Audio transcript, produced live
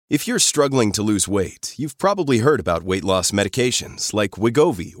If you're struggling to lose weight, you've probably heard about weight loss medications like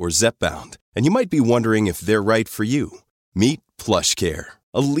Wegovy or Zepbound, and you might be wondering if they're right for you. Meet PlushCare,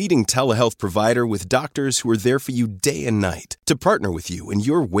 a leading telehealth provider with doctors who are there for you day and night to partner with you in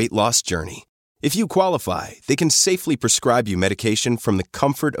your weight loss journey. If you qualify, they can safely prescribe you medication from the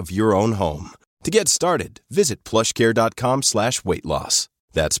comfort of your own home. To get started, visit plushcare.com/weightloss.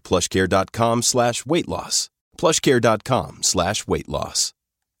 That's plushcare.com/weightloss. plushcare.com/weightloss.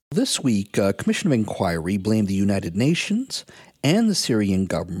 This week, a commission of inquiry blamed the United Nations and the Syrian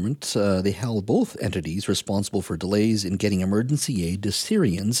government. They held both entities responsible for delays in getting emergency aid to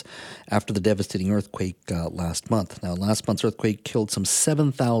Syrians after the devastating earthquake last month. Now, last month's earthquake killed some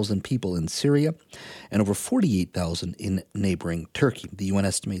 7,000 people in Syria and over 48,000 in neighboring Turkey. The UN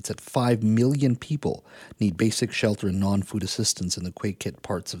estimates that 5 million people need basic shelter and non-food assistance in the quake-hit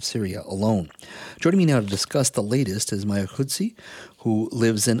parts of Syria alone. Joining me now to discuss the latest is Maya Khudsi, who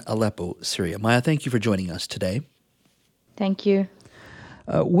lives in Aleppo, Syria. Maya, thank you for joining us today. Thank you.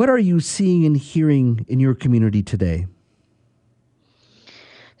 What are you seeing and hearing in your community today?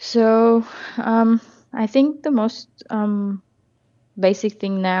 So, I think the most basic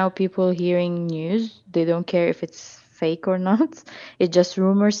thing now, people hearing news, they don't care if it's fake or not. It's just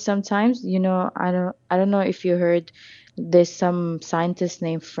rumors sometimes. I don't know if you heard. There's some scientist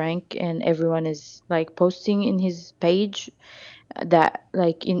named Frank, and everyone is like posting in his page that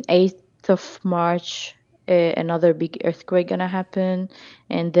like in 8th of March. Another big earthquake gonna happen,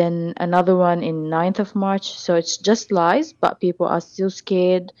 and then another one in 9th of March. So it's just lies, but people are still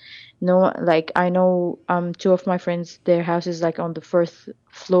scared. No, like I know, two of my friends, their house is like on the first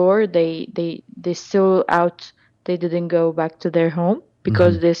floor. They still out. They didn't go back to their home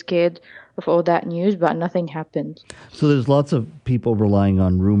because they're scared of all that news, but nothing happened. So there's lots of people relying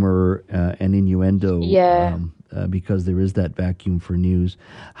on rumor and innuendo. Yeah. Because there is that vacuum for news.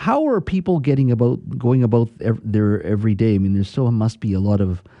 How are people going about their everyday? I mean, there still must be a lot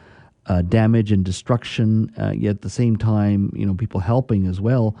of damage and destruction, yet at the same time, people helping as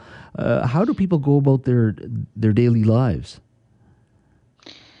well. How do people go about their daily lives?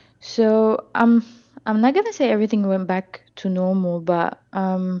 So I'm not gonna say everything went back to normal, but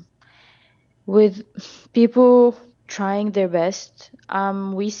with people trying their best,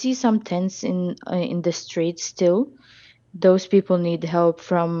 we see some tents in the streets still. Those people need help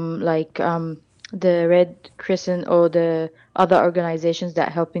from like the Red Crescent or the other organizations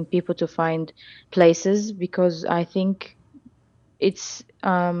that helping people to find places, because I think it's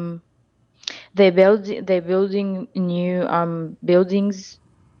they're building new buildings,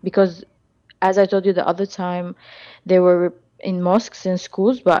 because as I told you the other time, they were in mosques and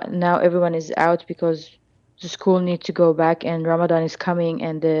schools, but now everyone is out because the school need to go back and Ramadan is coming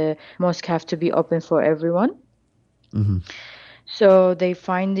and the mosque have to be open for everyone. So they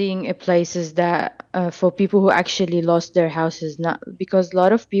finding places that for people who actually lost their houses, not because a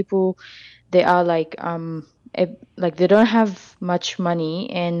lot of people, they are like like they don't have much money,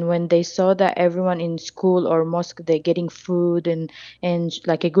 and when they saw that everyone in school or mosque they're getting food and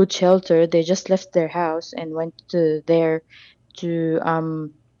like a good shelter, they just left their house and went to there to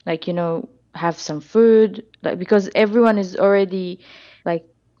like have some food, like because everyone is already like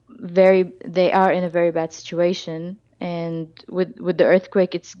they are in a very bad situation. And with the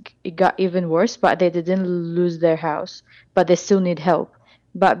earthquake, it got even worse, but they didn't lose their house, but they still need help.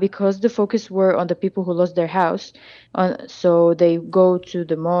 But because the focus were on the people who lost their house, so they go to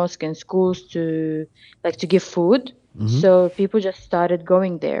the mosque and schools to give food. So people just started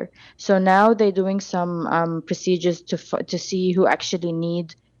going there. So now they're doing some procedures to see who actually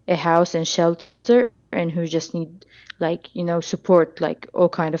need a house and shelter and who just need support, like all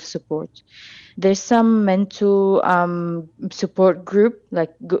kind of support. There's some mental support group,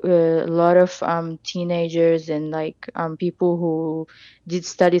 like a lot of teenagers and people who did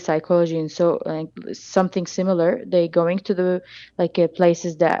study psychology, and so something similar. They going to the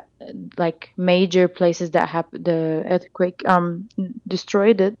places that major places that the earthquake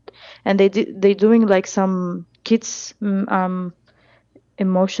destroyed it, and they doing some kids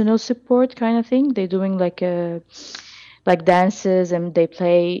emotional support kind of thing. They're doing dances, and they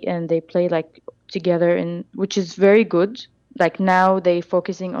play together, and which is very good. Like now they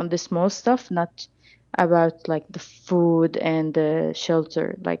focusing on the small stuff, not about the food and the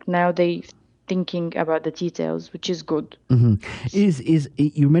shelter. Like now they thinking about the details, which is good. Is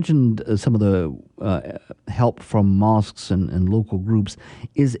you mentioned some of the help from mosques and local groups.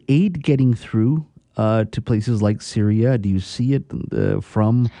 Is aid getting through to places like Syria? Do you see it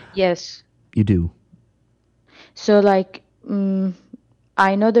from? Yes, You do. so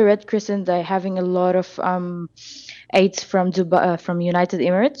I know the Red Crescent are having a lot of aids from Dubai, from United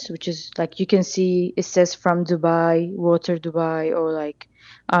Emirates, which is like you can see it says from Dubai, Water Dubai, or like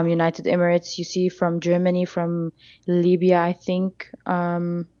United Emirates. You see from Germany, from Libya, I think,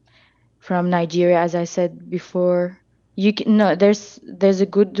 from Nigeria, as I said before. You can no, there's a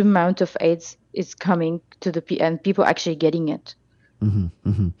good amount of aids is coming to and people actually getting it. Hmm.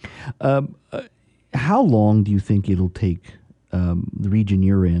 Hmm. Um, uh, how long do you think it'll take the region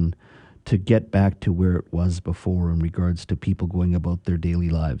you're in to get back to where it was before in regards to people going about their daily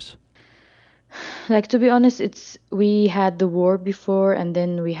lives? Like to be honest, it's we had the war before and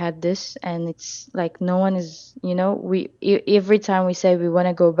then we had this and it's like no one is, every time we say we want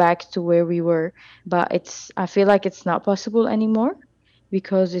to go back to where we were, but it's I feel like it's not possible anymore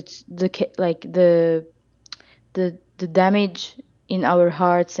because it's like the damage in our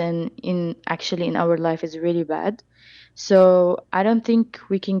hearts and in actually in our life is really bad. So I don't think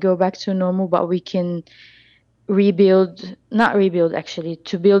we can go back to normal, but we can rebuild, not rebuild actually,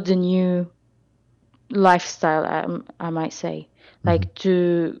 to build a new lifestyle, I might say, Hmm. like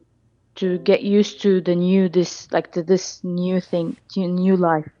to get used to the new this like to this new thing, to new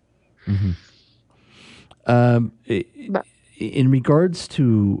life. Hmm. Um, i- But in regards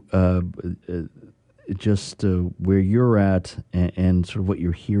to just where you're at and sort of what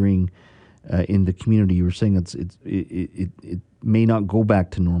you're hearing in the community, you were saying it may not go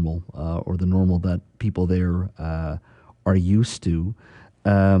back to normal or the normal that people there are used to.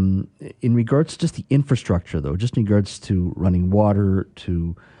 In regards to just the infrastructure, though, just in regards to running water,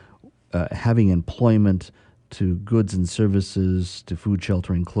 to having employment, to goods and services, to food,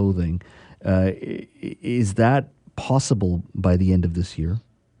 shelter, and clothing, is that possible by the end of this year?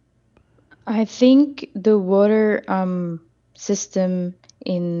 I think the water system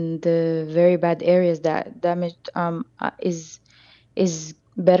in the very bad areas that damaged is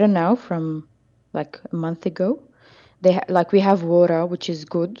better now from like a month ago. Like we have water, which is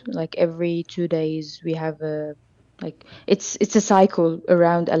good. Like every 2 days we have a like it's a cycle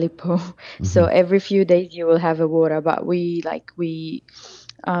around Aleppo. So Hmm. every few days you will have a water, but we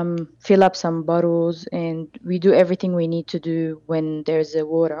fill up some bottles and we do everything we need to do when there's a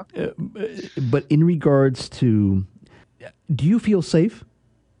water. But in regards to, do you feel safe?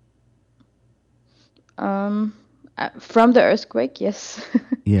 Um, from the earthquake, yes.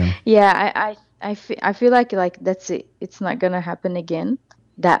 Yeah. Yeah, I feel like that's it. It's not gonna happen again.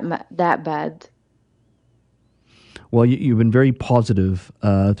 That bad. Well, you've been very positive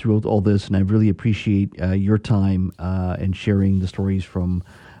throughout all this, and I really appreciate your time and sharing the stories from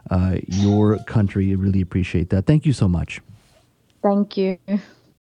your country. I really appreciate that. Thank you so much. Thank you.